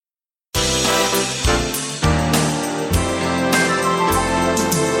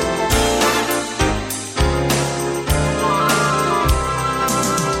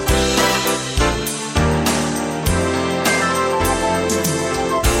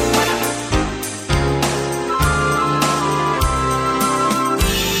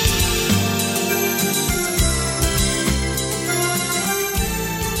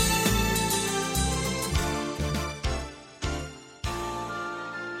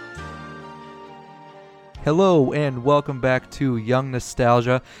Hello and welcome back to Young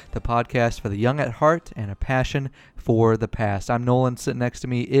Nostalgia, the podcast for the young at heart and a passion for the past. I'm Nolan. Sitting next to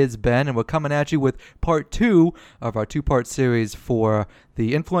me is Ben, and we're coming at you with part 2 of our 2-part series for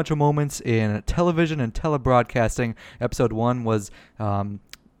the influential moments in television and telebroadcasting. Episode 1 was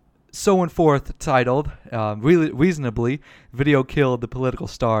so and forth titled, really reasonably, Video Killed the Political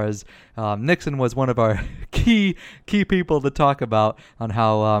Stars. Nixon was one of our key people to talk about on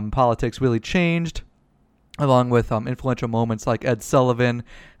how politics really changed, along with influential moments like Ed Sullivan,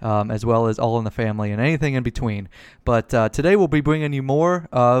 as well as All in the Family and anything in between. But today we'll be bringing you more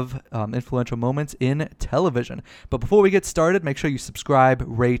of influential moments in television. But before we get started, make sure you subscribe,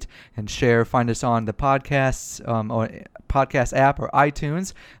 rate, and share. Find us on the podcasts or podcast app or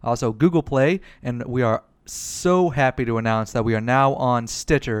iTunes, also Google Play, and we are so happy to announce that we are now on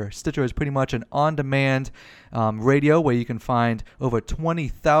Stitcher. Stitcher is pretty much an on-demand radio where you can find over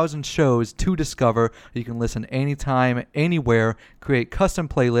 20,000 shows to discover. You can listen anytime, anywhere, create custom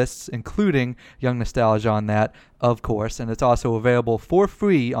playlists, including Young Nostalgia on that, of course. And it's also available for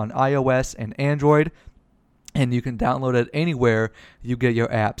free on iOS and Android. And you can download it anywhere you get your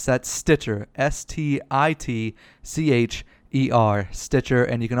apps. That's Stitcher, Stitcher, Stitcher,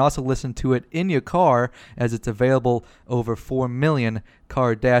 and you can also listen to it in your car as it's available over 4 million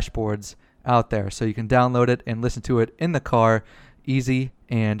car dashboards out there. So you can download it and listen to it in the car, easy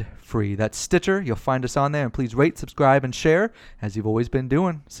and free. That's Stitcher. You'll find us on there, and please rate, subscribe, and share as you've always been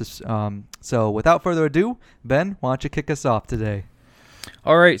doing. So without further ado, Ben, why don't you kick us off today?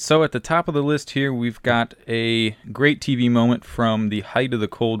 All right, so at the top of the list here, we've got a great TV moment from the height of the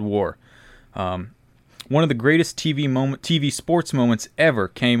Cold War. One of the greatest TV sports moments ever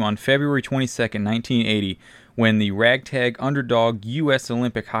came on February 22nd, 1980, when the ragtag underdog U.S.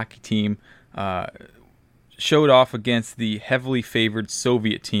 Olympic hockey team showed off against the heavily favored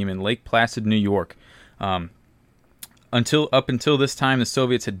Soviet team in Lake Placid, New York. Up until this time, the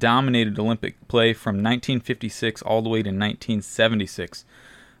Soviets had dominated Olympic play from 1956 all the way to 1976.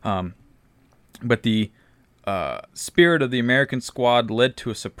 But the spirit of the American squad led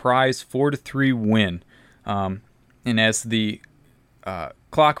to a surprise 4-3 win. And as the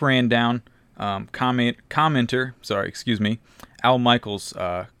clock ran down, Al Michaels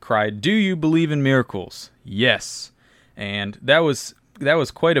cried, "Do you believe in miracles?" Yes, and that was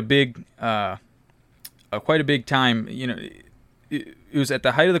quite a big time. You know, it was at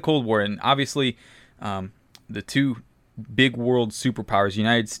the height of the Cold War, and obviously, the two big world superpowers,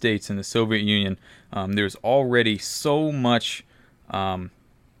 United States and the Soviet Union. There's already so much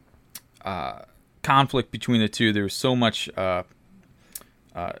conflict between the two. There was so much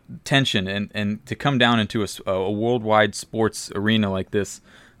tension, and to come down into a worldwide sports arena like this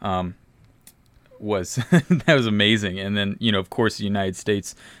was that was amazing. And then, you know, of course, the United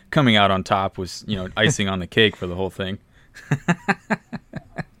States coming out on top was, you know, icing on the cake for the whole thing.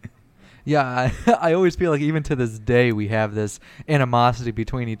 Yeah, I always feel like even to this day we have this animosity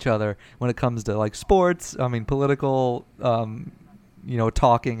between each other when it comes to like sports. I mean, political,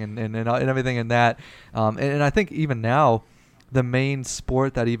 talking and everything in that. And I think even now, the main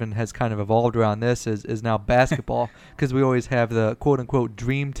sport that even has kind of evolved around this is now basketball, because we always have the quote unquote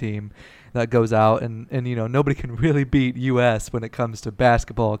dream team that goes out and nobody can really beat U.S. when it comes to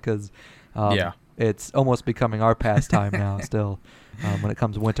basketball, because it's almost becoming our pastime now still when it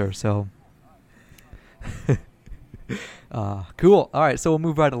comes winter. So cool. All right, so we'll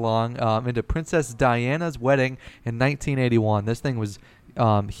move right along into Princess Diana's wedding in 1981. This thing was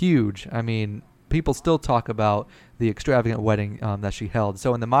huge. I mean, people still talk about the extravagant wedding that she held.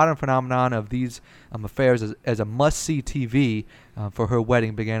 So in the modern phenomenon of these affairs as a must-see TV for her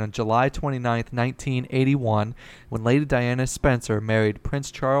wedding began on July 29th, 1981, when Lady Diana Spencer married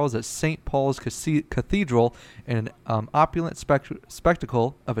Prince Charles at St. Paul's Cathedral in an opulent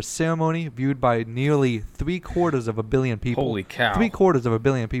spectacle of a ceremony viewed by nearly 750 million people. Holy cow. 750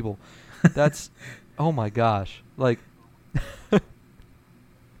 million people. That's, oh my gosh. Like,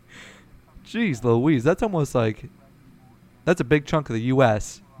 jeez Louise, that's almost like, that's a big chunk of the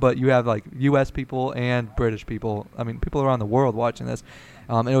U.S., but you have like U.S. people and British people. I mean, people around the world watching this.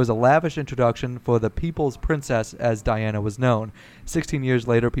 And it was a lavish introduction for the people's princess, as Diana was known. 16 years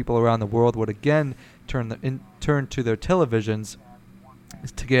later, people around the world would again turn to their televisions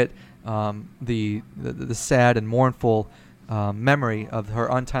to get the sad and mournful memory of her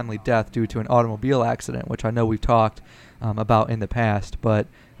untimely death due to an automobile accident, which I know we've talked about in the past. But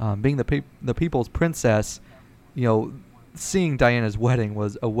being the people's princess, seeing Diana's wedding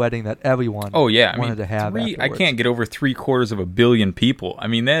was a wedding that everyone wanted to have. I can't get over 750 million people. I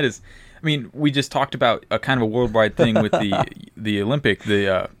mean, that is. I mean, we just talked about a kind of a worldwide thing with the Olympic,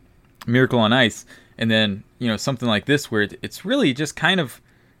 the Miracle on Ice, And then, something like this where it's really just kind of,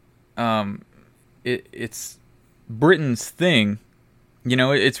 it's Britain's thing.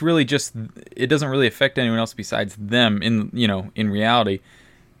 It's really just, it doesn't really affect anyone else besides them in reality.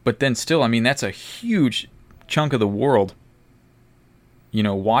 But then still, I mean, that's a huge chunk of the world,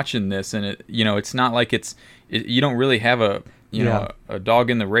 watching this. And it's not like you don't really have a dog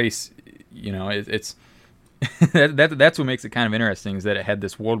in the race. It's that's what makes it kind of interesting, is that it had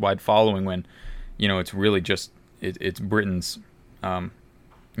this worldwide following when, it's really just, it's Britain's,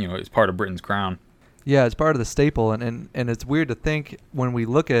 it's part of Britain's crown. Yeah, it's part of the staple, and it's weird to think when we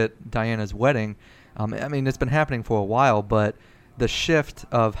look at Diana's wedding. I mean, it's been happening for a while, but the shift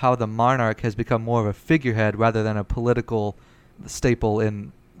of how the monarch has become more of a figurehead rather than a political staple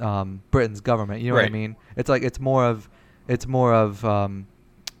in Britain's government. You know what I mean? It's like it's more of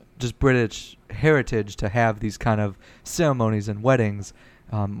just British heritage to have these kind of ceremonies and weddings,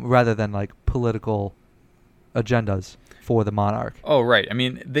 rather than like political agendas for the monarch. Oh, right. I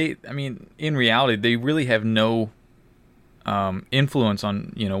mean, in reality, they really have no influence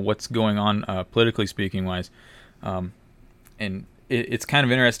on what's going on politically speaking wise, and it's kind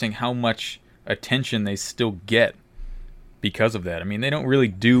of interesting how much attention they still get because of that. I mean, they don't really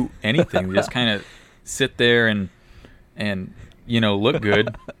do anything; they just kind of sit there and look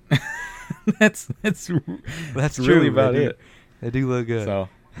good. that's true. Really about it. They do look good. So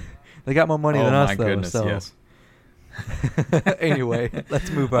they got more money than us, though. Goodness, so. Yes. Anyway, let's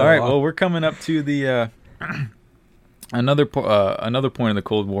move on. All right. Well, we're coming up to the another point of the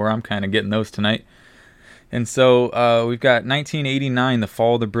Cold War. I'm kind of getting those tonight, and so we've got 1989, the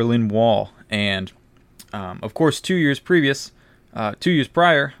fall of the Berlin Wall, and of course, 2 years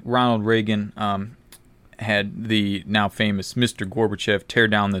prior, Ronald Reagan had the now famous Mr. Gorbachev tear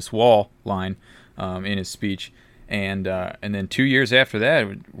down this wall line in his speech, and then 2 years after that,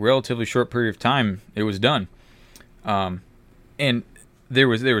 a relatively short period of time, it was done. And there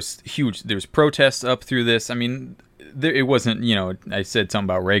was protests up through this. I mean, it wasn't, I said something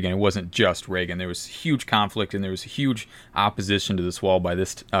about Reagan. It wasn't just Reagan. There was huge conflict and there was huge opposition to this wall by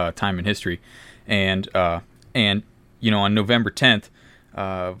this time in history. And on November 10th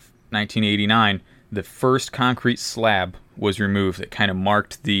of 1989, the first concrete slab was removed that kind of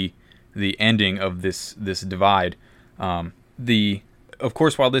marked the ending of this divide. Of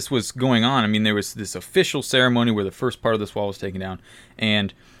course, while this was going on, I mean, there was this official ceremony where the first part of this wall was taken down.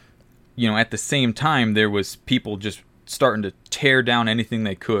 And, at the same time, there was people just starting to tear down anything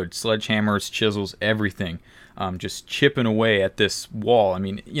they could. Sledgehammers, chisels, everything. Just chipping away at this wall. I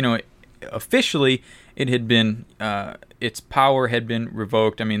mean, officially, it had been, its power had been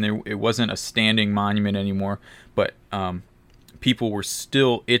revoked. I mean, it wasn't a standing monument anymore. But people were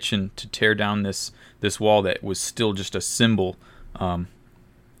still itching to tear down this wall that was still just a symbol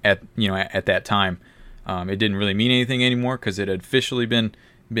at that time. It didn't really mean anything anymore because it had officially been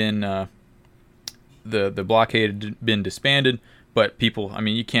the blockade had been disbanded. But people, I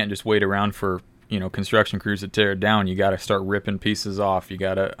mean, you can't just wait around for construction crews to tear it down. You got to start ripping pieces off. You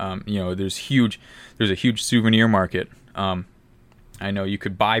got to there's a huge souvenir market. I know you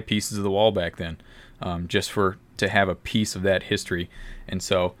could buy pieces of the wall back then, just to have a piece of that history. And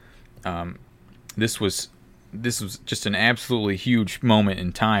so this was just an absolutely huge moment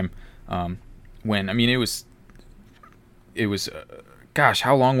in time, when, I mean, it was gosh,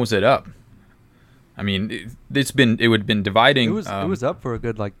 how long was it up? I mean, it would have been dividing. It was up for a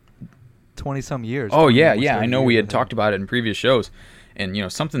good 20-some years. Oh yeah. I know we had talked about it in previous shows,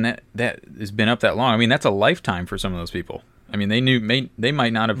 and something that has been up that long. I mean, that's a lifetime for some of those people. I mean, they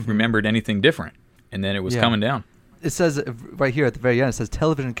might not have remembered anything different, and then it was coming down. It says right here at the very end, it says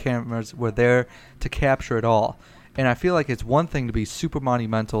television cameras were there to capture it all. And I feel like it's one thing to be super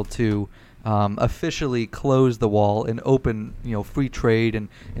monumental to officially close the wall and open, free trade and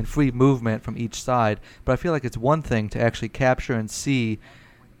free movement from each side. But I feel like it's one thing to actually capture and see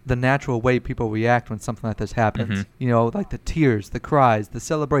the natural way people react when something like this happens. Mm-hmm. Like the tears, the cries, the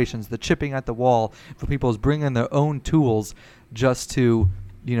celebrations, the chipping at the wall, for people bringing their own tools just to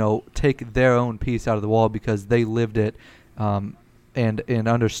take their own piece out of the wall because they lived it, and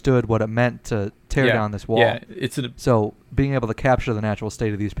understood what it meant to tear down this wall. Yeah, so being able to capture the natural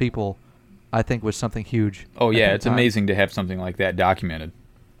state of these people, I think, was something huge. Oh yeah, it's amazing to have something like that documented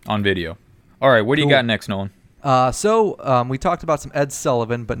on video. All right, what do you got next, Nolan? So we talked about some Ed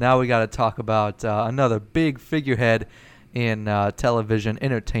Sullivan, but now we got to talk about another big figurehead in television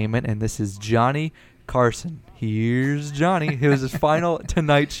entertainment, and this is Johnny Carson. Here's Johnny. It was his final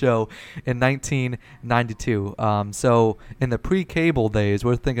Tonight Show in 1992. So in the pre-cable days,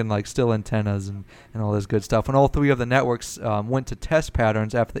 we're thinking like still antennas and all this good stuff. When all three of the networks went to test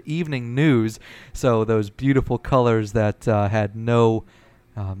patterns after the evening news, so those beautiful colors that had no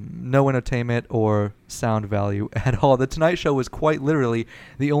entertainment or sound value at all. The Tonight Show was quite literally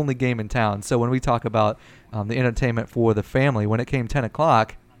the only game in town. So when we talk about the entertainment for the family, when it came 10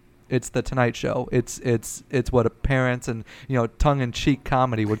 o'clock, it's the Tonight Show. It's what parents and tongue-in-cheek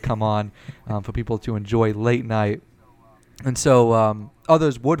comedy would come on for people to enjoy late night, and so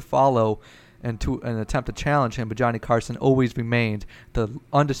others would follow and to an attempt to challenge him. But Johnny Carson always remained the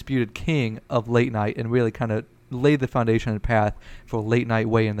undisputed king of late night and really kind of laid the foundation and path for late night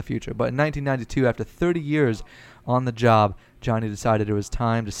way in the future. But in 1992, after 30 years on the job, Johnny decided it was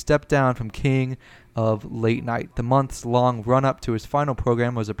time to step down from king of late night. The months-long run-up to his final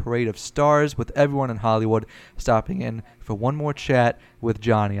program was a parade of stars, with everyone in Hollywood stopping in for one more chat with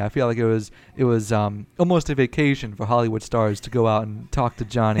Johnny. I feel like it was almost a vacation for Hollywood stars to go out and talk to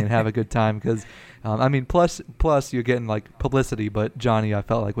Johnny and have a good time, because plus you're getting like publicity, but Johnny, I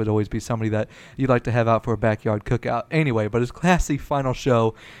felt like, would always be somebody that you'd like to have out for a backyard cookout. Anyway, but his classy final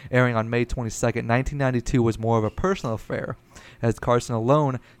show, airing on May 22nd, 1992, was more of a personal affair, as Carson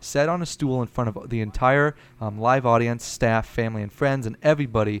alone sat on a stool in front of the entire live audience, staff, family, and friends, and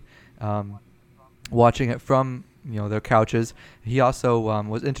everybody watching it from their couches. He also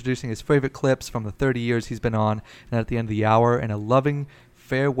was introducing his favorite clips from the 30 years he's been on, and at the end of the hour, in a loving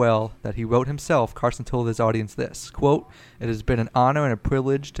farewell that he wrote himself, Carson told his audience this, quote, "It has been an honor and a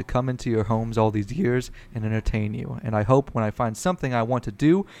privilege to come into your homes all these years and entertain you, and I hope when I find something I want to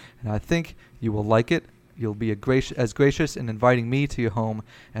do, and I think you will like it, you'll be as gracious in inviting me to your home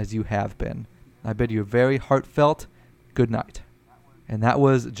as you have been. I bid you a very heartfelt good night." And that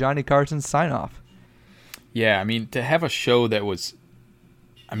was Johnny Carson's sign-off. Yeah, I mean, to have a show that was,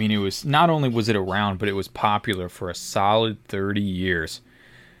 it was, not only was it around, but it was popular for a solid 30 years.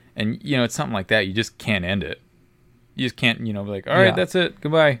 And, it's something like that. You just can't end it. You just can't, be like, all right, that's it.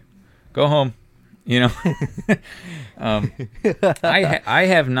 Goodbye. Go home. I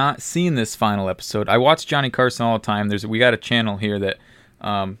have not seen this final episode. I watch Johnny Carson all the time. We got a channel here that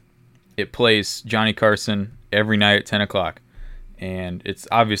it plays Johnny Carson every night at 10 o'clock. And it's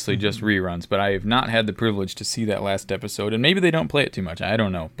obviously just reruns, but I have not had the privilege to see that last episode. And maybe they don't play it too much. I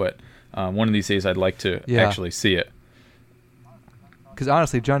don't know. But one of these days I'd like to actually see it. Because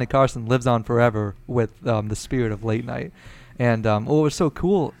honestly, Johnny Carson lives on forever with the spirit of late night. And what was so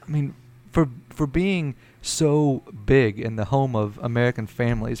cool, for being so big in the home of American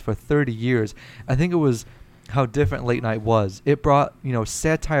families for 30 years, I think it was how different late night was. It brought,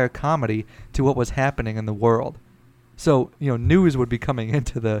 satire comedy to what was happening in the world. So, news would be coming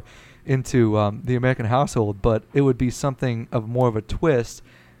into the American household, but it would be something of more of a twist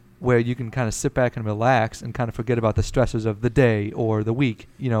where you can kind of sit back and relax and kind of forget about the stresses of the day or the week.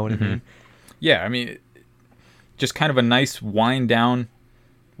 You know what I mean? Yeah, just kind of a nice wind down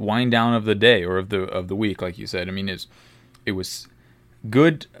of the day or of the week, like you said. It was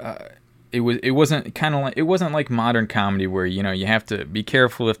good. It wasn't like modern comedy where you have to be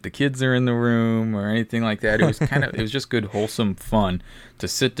careful if the kids are in the room or anything like that. It was it was just good, wholesome fun to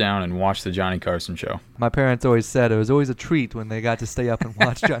sit down and watch the Johnny Carson show. My parents always said it was always a treat when they got to stay up and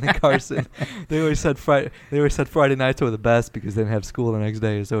watch Johnny Carson. They always said Friday nights were the best because they didn't have school the next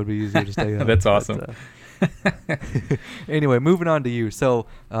day, so it would be easier to stay up. That's awesome. Anyway, moving on to you. So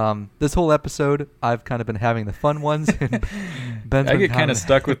this whole episode, I've kind of been having the fun ones, and Ben's I get kind of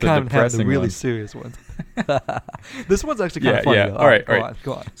stuck with the depressing the really ones. Serious ones. This one's actually kind of funny. Yeah. Though. All right.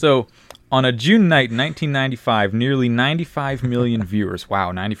 Go on. So on a June night in 1995, nearly 95 million viewers,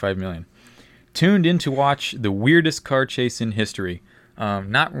 wow, 95 million, tuned in to watch the weirdest car chase in history.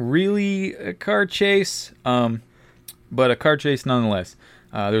 Not really a car chase, but a car chase nonetheless.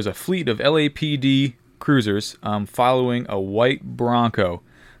 There's a fleet of LAPD cruisers following a white Bronco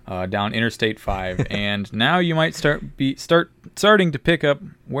down Interstate 5, and now you might starting to pick up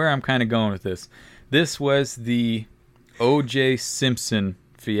where I'm kind of going with this. This was the O.J. Simpson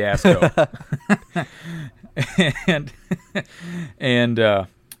fiasco,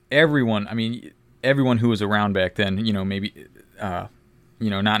 and everyone who was around back then, maybe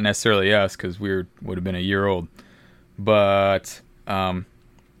not necessarily us because we would have been a year old, but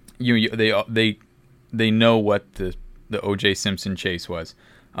they know what the O.J. Simpson chase was.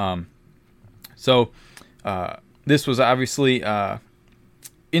 So this was obviously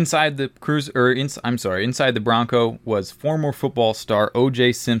inside the inside the Bronco was former football star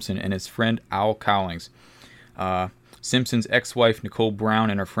O.J. Simpson and his friend Al Cowlings. Simpson's ex-wife Nicole Brown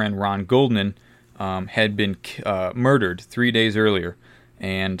and her friend Ron Goldman had been murdered 3 days earlier,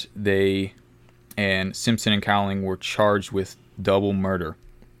 and Simpson and Cowling were charged with double murder.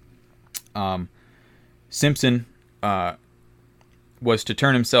 Simpson was to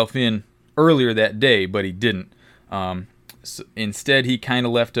turn himself in earlier that day, but he didn't. So instead, he kind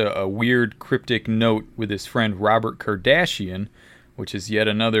of left a weird, cryptic note with his friend Robert Kardashian, which is yet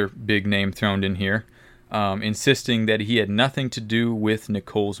another big name thrown in here, insisting that he had nothing to do with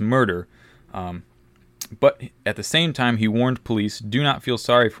Nicole's murder. But at the same time, he warned police, "Do not feel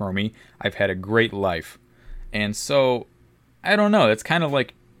sorry for me. I've had a great life." And so, I don't know. It's kind of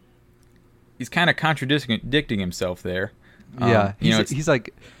like he's kind of contradicting himself there. Yeah, he's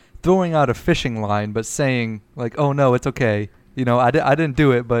like throwing out a fishing line, but saying like, "Oh no, it's okay. I didn't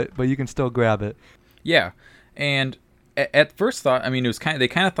do it, but you can still grab it." Yeah, and at first thought, I mean, they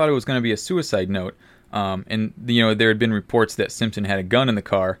kind of thought it was going to be a suicide note. And there had been reports that Simpson had a gun in the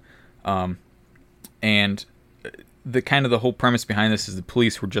car. And the whole premise behind this is the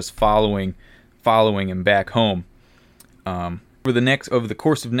police were just following him back home. Over the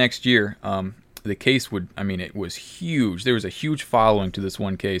course of next year, the case it was huge. There was a huge following to this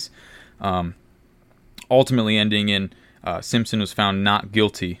one case, ultimately ending in Simpson was found not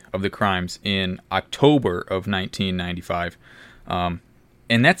guilty of the crimes in October of 1995.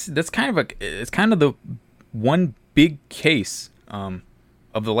 And that's kind of the one big case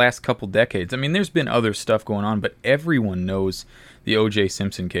of the last couple decades. I mean, there's been other stuff going on, but everyone knows the O.J.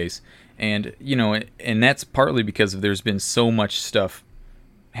 Simpson case. And, and that's partly because there's been so much stuff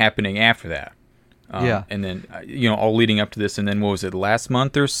happening after that. Yeah. And then, all leading up to this. And then, what was it, last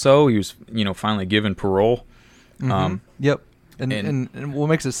month or so, he was, finally given parole. Mm-hmm. Yep. And what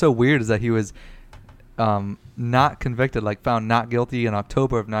makes it so weird is that he was not convicted, like found not guilty in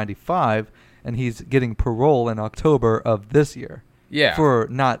October of 95, and he's getting parole in October of this year. Yeah. For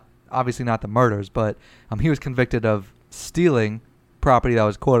obviously not the murders, but he was convicted of stealing property that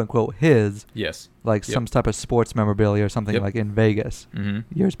was quote unquote his. Yes. Like some type of sports memorabilia or something like in Vegas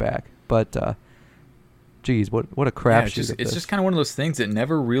years back. But geez, what a crapshoot! It's just kind of one of those things that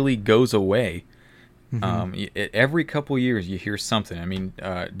never really goes away. Every couple years you hear something. I mean,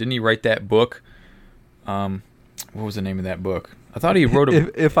 didn't he write that book? What was the name of that book? I thought he wrote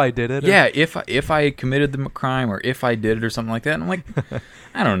a... if I did it? Yeah, if I committed the crime, or if I did it, or something like that. And I'm like,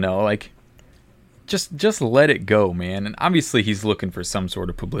 I don't know, like, just let it go, man. And obviously he's looking for some sort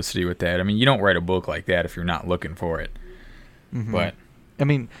of publicity with that. I mean, you don't write a book like that if you're not looking for it. Mm-hmm. But I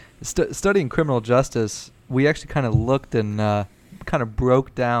mean, studying criminal justice, we actually kind of looked and kind of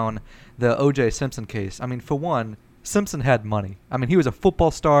broke down the O.J. Simpson case. I mean, for one, Simpson had money. I mean, he was a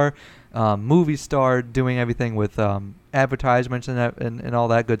football star, movie star, doing everything with advertisements and all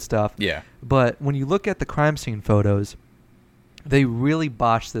that good stuff. Yeah. But when you look at the crime scene photos, they really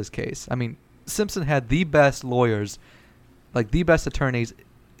botched this case. I mean, Simpson had the best lawyers, like the best attorneys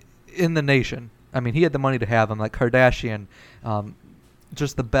in the nation. I mean, he had the money to have them, like Kardashian,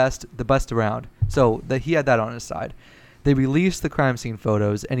 just the best around. So he had that on his side. They released the crime scene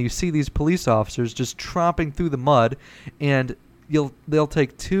photos, and you see these police officers just tromping through the mud, and they'll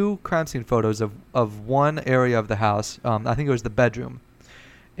take two crime scene photos of one area of the house. I think it was the bedroom,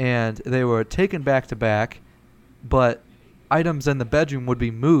 and they were taken back to back, but items in the bedroom would be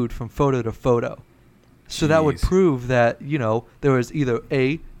moved from photo to photo. So that would prove that there was either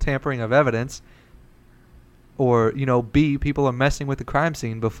A, tampering of evidence, or B, people are messing with the crime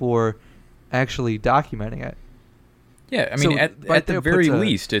scene before actually documenting it. Yeah, I mean, at the very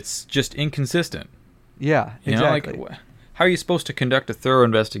least, it's just inconsistent. Yeah, exactly. Like, how are you supposed to conduct a thorough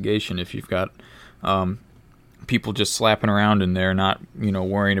investigation if you've got people just slapping around in there, not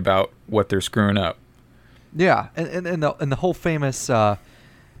worrying about what they're screwing up? Yeah, and the whole famous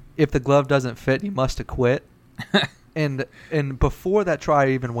if the glove doesn't fit, you must acquit. and before that trial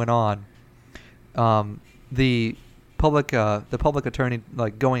even went on, the public attorney,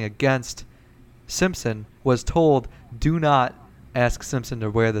 like, going against Simpson, was told, do not ask Simpson to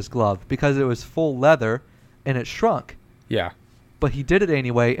wear this glove because it was full leather and it shrunk. Yeah. But he did it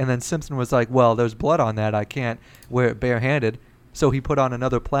anyway, and then Simpson was like, well, there's blood on that, I can't wear it barehanded. So he put on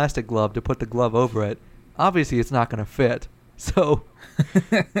another plastic glove to put the glove over it. Obviously, it's not going to fit. So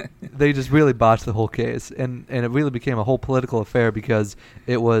they just really botched the whole case, and it really became a whole political affair because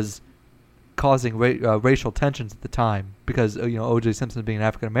it was causing racial tensions at the time because, O.J. Simpson being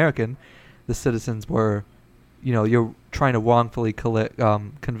African American, the citizens were, you're trying to wrongfully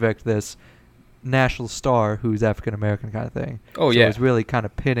convict this national star who's African American kind of thing. Oh, so yeah. It was really kind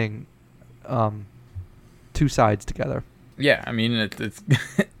of pitting two sides together. Yeah, I mean,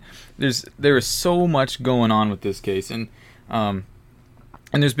 there is so much going on with this case, and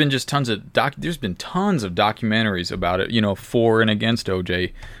And there's been just tons of documentaries about it, for and against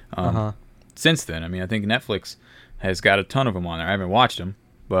OJ since then. I mean, I think Netflix has got a ton of them on there. I haven't watched them,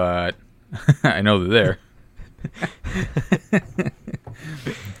 but I know they're there.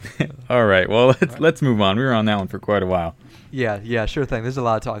 All right, well, let's move on. We were on that one for quite a while. Yeah, sure thing. There's a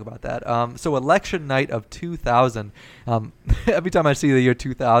lot to talk about that. So election night of 2000. Every time I see the year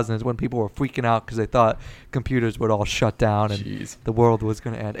 2000 is when people were freaking out because they thought computers would all shut down and the world was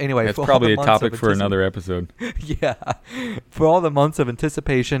going to end. Anyway, that's probably a topic for another episode. Yeah, for all the months of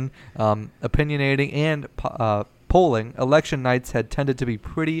anticipation, opinionating, and polling, election nights had tended to be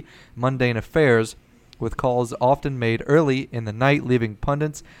pretty mundane affairs, with calls often made early in the night, leaving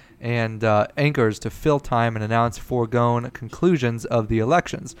pundits and anchors to fill time and announce foregone conclusions of the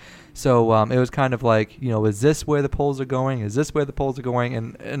elections. So it was kind of like, is this where the polls are going? Is this where the polls are going?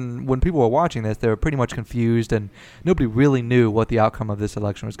 And when people were watching this, they were pretty much confused, and nobody really knew what the outcome of this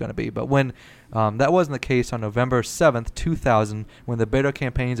election was going to be. But when that wasn't the case on November 7th, 2000, when the bitter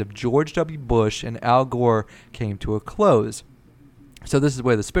campaigns of George W. Bush and Al Gore came to a close. So this is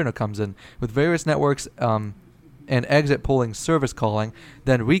where the spinner comes in, with various networks and exit polling service calling,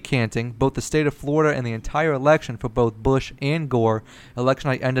 then recanting both the state of Florida and the entire election for both Bush and Gore. Election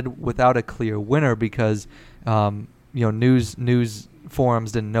night ended without a clear winner because news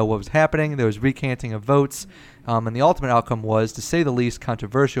forums didn't know what was happening. There was recanting of votes, and the ultimate outcome was, to say the least,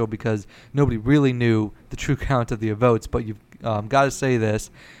 controversial because nobody really knew the true count of the votes. But you've got to say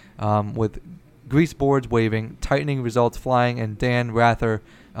this, with grease boards waving, tightening results flying, and Dan Rather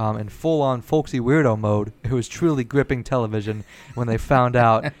in full-on folksy weirdo mode, it was truly gripping television when they found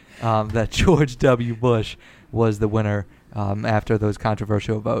out that George W. Bush was the winner after those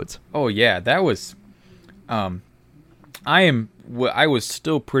controversial votes. Oh yeah, that was. I was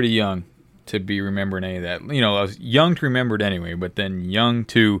still pretty young to be remembering any of that. I was young to remember it anyway, but then young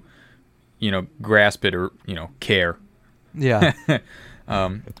to, grasp it or care. Yeah.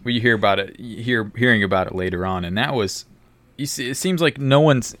 You hear about it, hearing about it later on, and that was. You see, it seems like no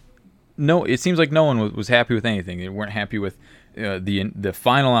one was happy with anything. They weren't happy with the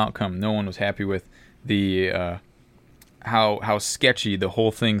final outcome. No one was happy with the how sketchy the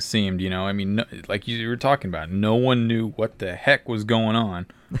whole thing seemed. I mean, like you were talking about, no one knew what the heck was going on.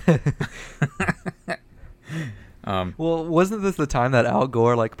 Well, wasn't this the time that Al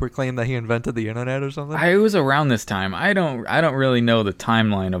Gore proclaimed that he invented the internet or something? It was around this time. I don't really know the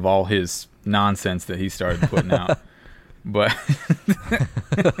timeline of all his nonsense that he started putting out. But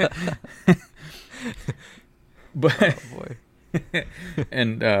oh boy.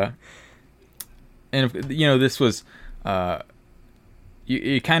 and this was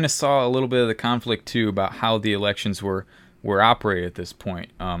you kind of saw a little bit of the conflict too about how the elections were operated at this point.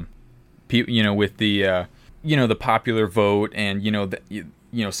 With the the popular vote, and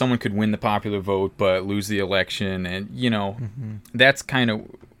someone could win the popular vote but lose the election, and that's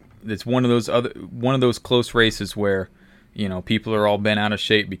it's one of those close races where people are all bent out of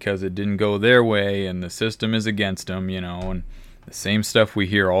shape because it didn't go their way and the system is against them, and the same stuff we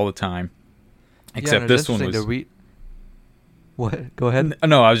hear all the time. Except this one was... What? Go ahead.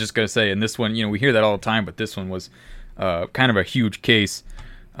 No, I was just going to say, in this one, we hear that all the time, but this one was kind of a huge case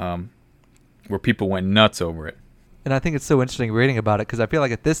where people went nuts over it. And I think it's so interesting reading about it because I feel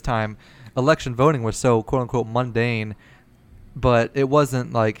like at this time, election voting was so quote-unquote mundane, but it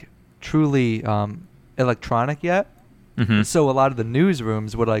wasn't truly electronic yet. Mm-hmm. So a lot of the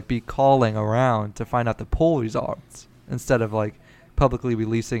newsrooms would be calling around to find out the poll results instead of publicly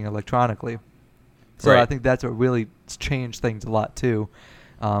releasing electronically. So right. I think that's what really changed things a lot too,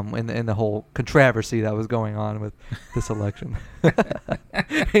 in the whole controversy that was going on with this election.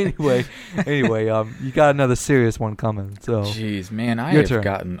 Anyway, you got another serious one coming. So, jeez, man, I have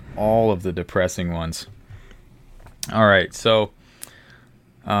gotten all of the depressing ones. All right, so.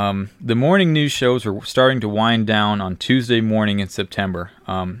 The morning news shows were starting to wind down on Tuesday morning in September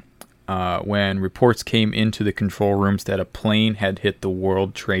when reports came into the control rooms that a plane had hit the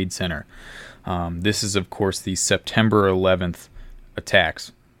World Trade Center. This is, of course, the September 11th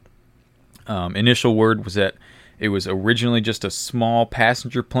attacks. Initial word was that it was originally just a small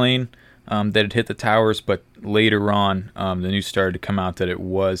passenger plane that had hit the towers, but later on the news started to come out that it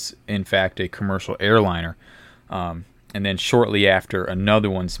was, in fact, a commercial airliner. And then shortly after, another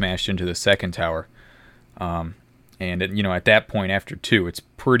one smashed into the second tower. And at that point, after two, it's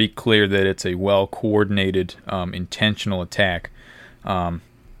pretty clear that it's a well-coordinated, intentional attack.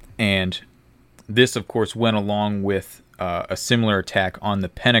 And this, of course, went along with a similar attack on the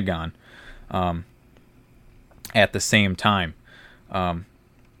Pentagon at the same time.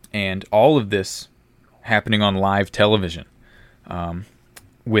 And all of this happening on live television.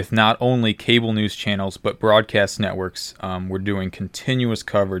 with not only cable news channels but broadcast networks were doing continuous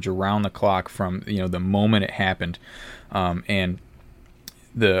coverage around the clock from the moment it happened, and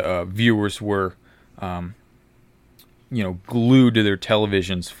the viewers were glued to their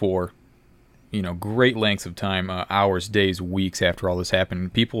televisions for great lengths of time, hours, days, weeks after all this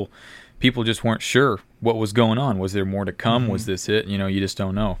happened. People just weren't sure what was going on. Was there more to come? Was this it? You just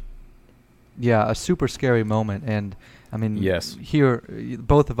don't know. Yeah, a super scary moment, and I mean, yes, here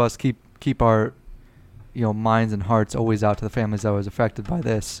both of us keep our minds and hearts always out to the families that was affected by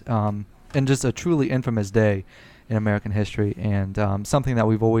this, and just a truly infamous day in American history, and something that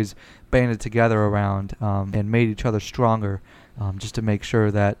we've always banded together around and made each other stronger, just to make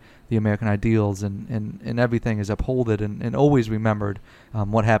sure that the American ideals and everything is upholded and always remembered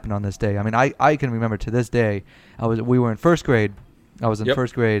what happened on this day. I mean, I can remember to this day. We were in first grade. I was in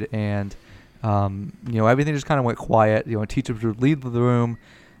first grade, and everything just kind of went quiet. Teachers would leave the room,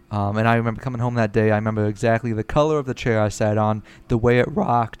 and I remember coming home that day. I remember exactly the color of the chair I sat on, the way it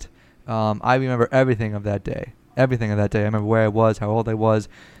rocked. I remember everything of that day. I remember where I was, how old I was.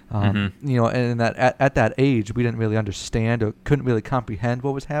 And that at that age, we didn't really understand or couldn't really comprehend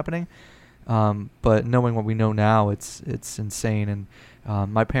what was happening. But knowing what we know now, it's insane.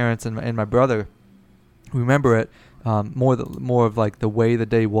 And my parents and my brother remember it more of like the way the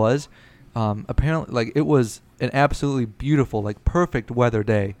day was. Apparently, like, it was an absolutely beautiful, like, perfect weather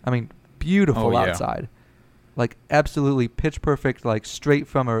day. I mean, beautiful outside, like absolutely pitch perfect, like straight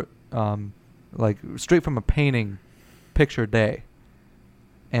from a painting picture day.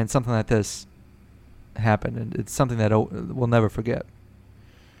 And something like this happened, and it's something that we'll never forget.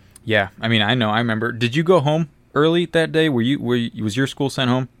 Yeah, I mean, I remember. Did you go home early that day? Was your school sent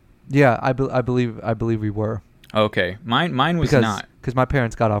home? Yeah, I believe we were. Okay, mine was not, because my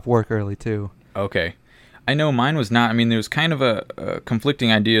parents got off work early too. Okay, I know mine was not. I mean, there was kind of a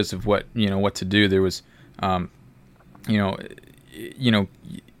conflicting ideas of what to do. There was,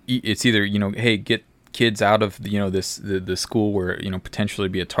 it's either hey, get kids out of the school where potentially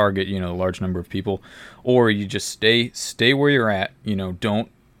be a target, a large number of people, or you just stay where you're at. Don't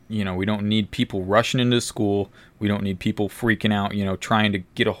we don't need people rushing into school. We don't need people freaking out, trying to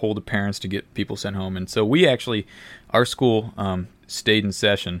get a hold of parents to get people sent home. And so we actually, our school stayed in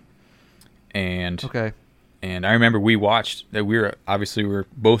session, and I remember we watched that. We were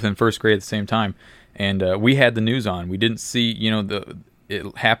both in first grade at the same time, and we had the news on. We didn't see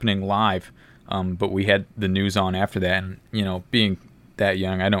it happening live. But we had the news on after that, and being that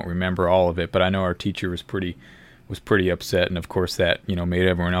young, I don't remember all of it, but I know our teacher was pretty upset, and of course that made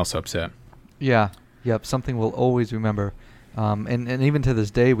everyone else upset. Yeah, yep, something we'll always remember, and even to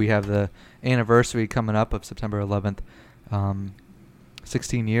this day, we have the anniversary coming up of September 11th,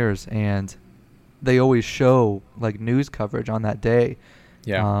 16 years, and they always show like news coverage on that day,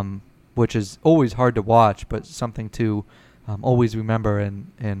 which is always hard to watch, but something to always remember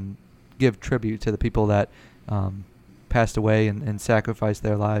and give tribute to the people that passed away and sacrificed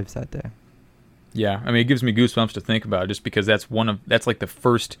their lives that day. Yeah, I mean, it gives me goosebumps to think about, just because that's like the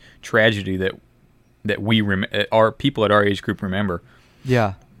first tragedy that we our people at our age group remember.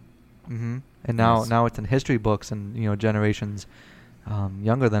 Yeah, and now it's in history books, and generations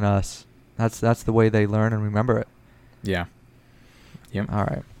younger than us. That's the way they learn and remember it. Yeah. Yep. All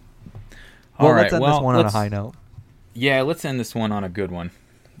right. Well, let's end this one on a high note. Yeah, let's end this one on a good one.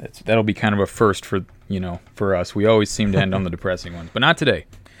 That'll be kind of a first for us. We always seem to end on the depressing ones, but not today.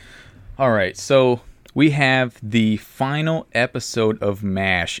 All right, so we have the final episode of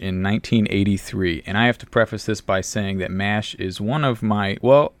MASH in 1983, and I have to preface this by saying that MASH is one of my,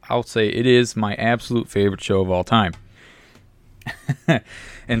 I'll say it is my absolute favorite show of all time.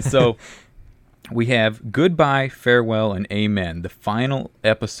 And so we have Goodbye, Farewell, and Amen, the final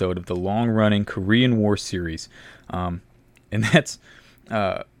episode of the long-running Korean War series, and that's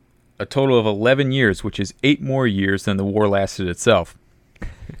a total of 11 years, which is 8 more years than the war lasted itself.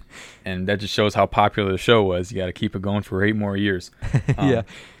 And that just shows how popular the show was. You got to keep it going for 8 more years. Yeah.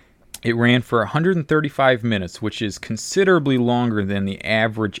 It ran for 135 minutes, which is considerably longer than the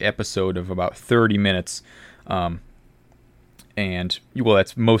average episode of about 30 minutes. And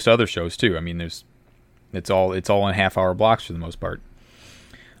that's most other shows too. I mean, it's all in half-hour blocks for the most part.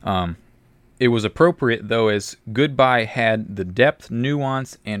 It was appropriate, though, as Goodbye had the depth,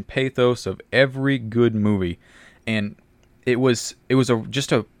 nuance, and pathos of every good movie, and it was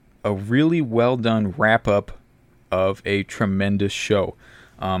just a really well done wrap up of a tremendous show.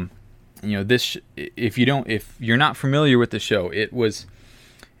 If you're not familiar with the show, it was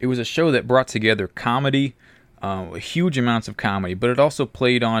a show that brought together comedy, huge amounts of comedy, but it also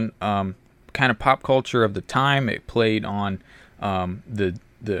played on kind of pop culture of the time. It played on the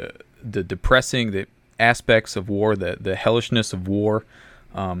the depressing the aspects of war, the hellishness of war,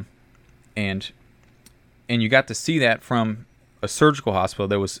 and you got to see that from a surgical hospital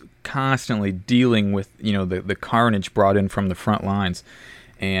that was constantly dealing with the carnage brought in from the front lines,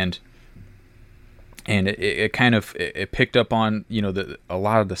 and it kind of picked up on a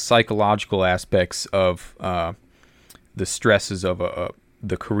lot of the psychological aspects of the stresses of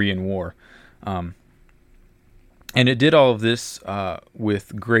the Korean War, and it did all of this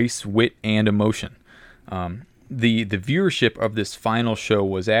with grace, wit, and emotion. The viewership of this final show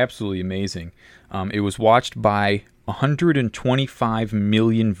was absolutely amazing. It was watched by 125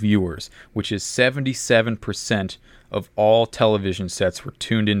 million viewers, which is 77% of all television sets were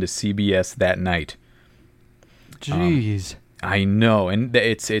tuned into CBS that night. Jeez. I know, and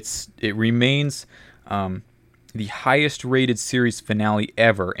it remains the highest rated series finale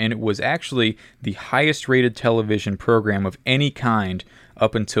ever, and it was actually the highest rated television program of any kind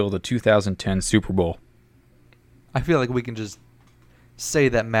up until the 2010 Super Bowl. I feel like we can just say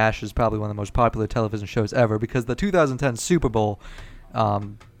that MASH is probably one of the most popular television shows ever, because the 2010 Super Bowl, I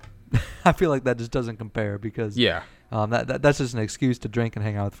feel like that just doesn't compare, because that's just an excuse to drink and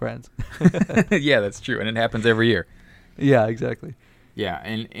hang out with friends. Yeah, that's true, and it happens every year. Yeah, exactly. Yeah,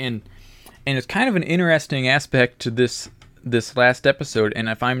 and it's kind of an interesting aspect to this last episode, and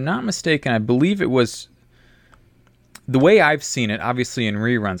if I'm not mistaken, I believe it was, the way I've seen it, obviously in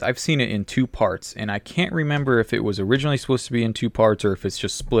reruns, I've seen it in 2 parts, and I can't remember if it was originally supposed to be in 2 parts or if it's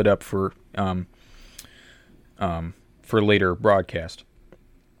just split up for later broadcast.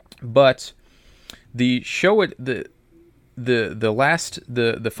 But the show, the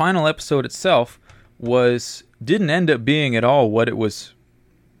final episode itself didn't end up being at all what it was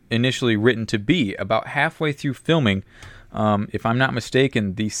initially written to be. About halfway through filming, if I'm not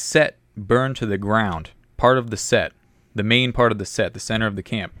mistaken, the set burned to the ground. Part of the set. The main part of the set, the center of the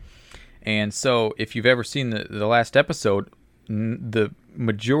camp. And so if you've ever seen the last episode, the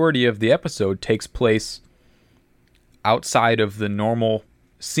majority of the episode takes place outside of the normal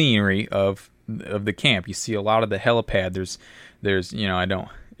scenery of the camp. You see a lot of the helipad. There's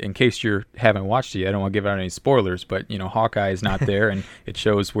in case you haven't watched it yet, I don't want to give out any spoilers, but Hawkeye is not there, and it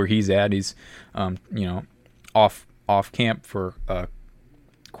shows where he's at. He's off camp for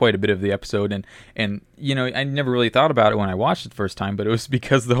quite a bit of the episode, and I never really thought about it when I watched it the first time, but it was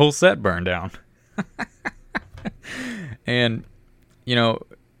because the whole set burned down. And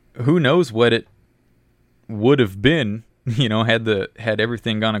who knows what it would have been, had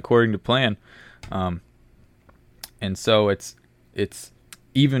everything gone according to plan. And so it's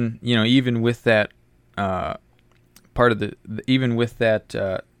even with that part of even with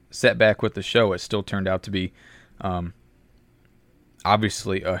that setback with the show, it still turned out to be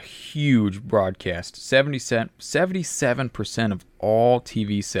obviously a huge broadcast. 77% of all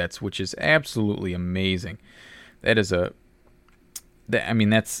TV sets, which is absolutely amazing. You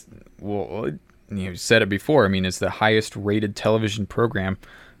said it before. I mean, it's the highest rated television program,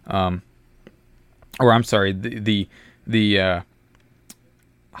 the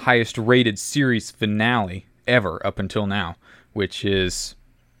highest rated series finale ever up until now, which is,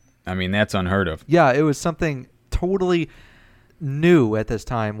 that's unheard of. Yeah, it was something totally new at this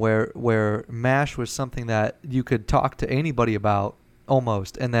time, where MASH was something that you could talk to anybody about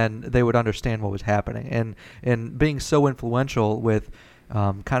almost, and then they would understand what was happening, and being so influential with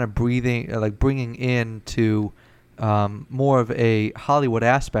kind of bringing into more of a Hollywood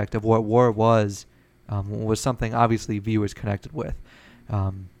aspect of what war was something obviously viewers connected with,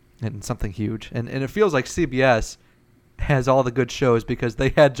 and something huge, and it feels like CBS has all the good shows because they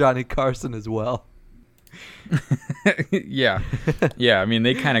had Johnny Carson as well. Yeah.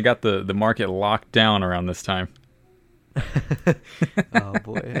 They kind of got the market locked down around this time. Oh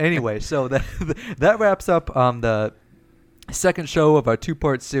boy. Anyway, so that wraps up the second show of our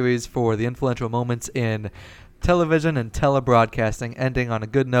 2-part series for the influential moments in television and telebroadcasting, ending on a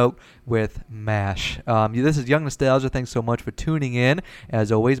good note with MASH. This is Young Nostalgia. Thanks so much for tuning in.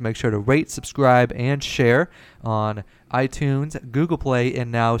 As always, make sure to rate, subscribe, and share on iTunes, Google Play,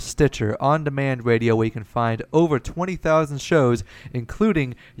 and now Stitcher on-demand radio, where you can find over 20,000 shows,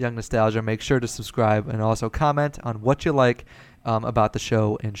 including Young Nostalgia. Make sure to subscribe and also comment on what you like about the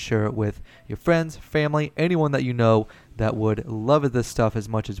show, and share it with your friends, family, anyone that you know that would love this stuff as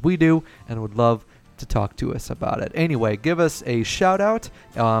much as we do and would love to talk to us about it. Anyway, give us a shout out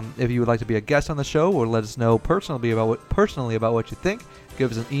if you would like to be a guest on the show, or let us know personally about what you think.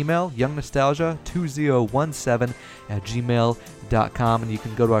 give us an email, youngnostalgia2017@gmail.com, and you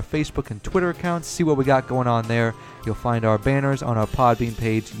can go to our Facebook and Twitter accounts, see what we got going on there. You'll find our banners on our Podbean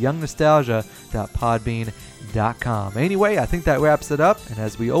page, youngnostalgia.podbean.com. Anyway, I think that wraps it up, and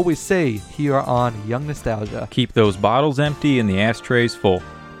as we always say here on Young Nostalgia, keep those bottles empty and the ashtrays full.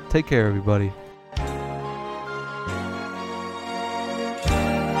 Take care, everybody.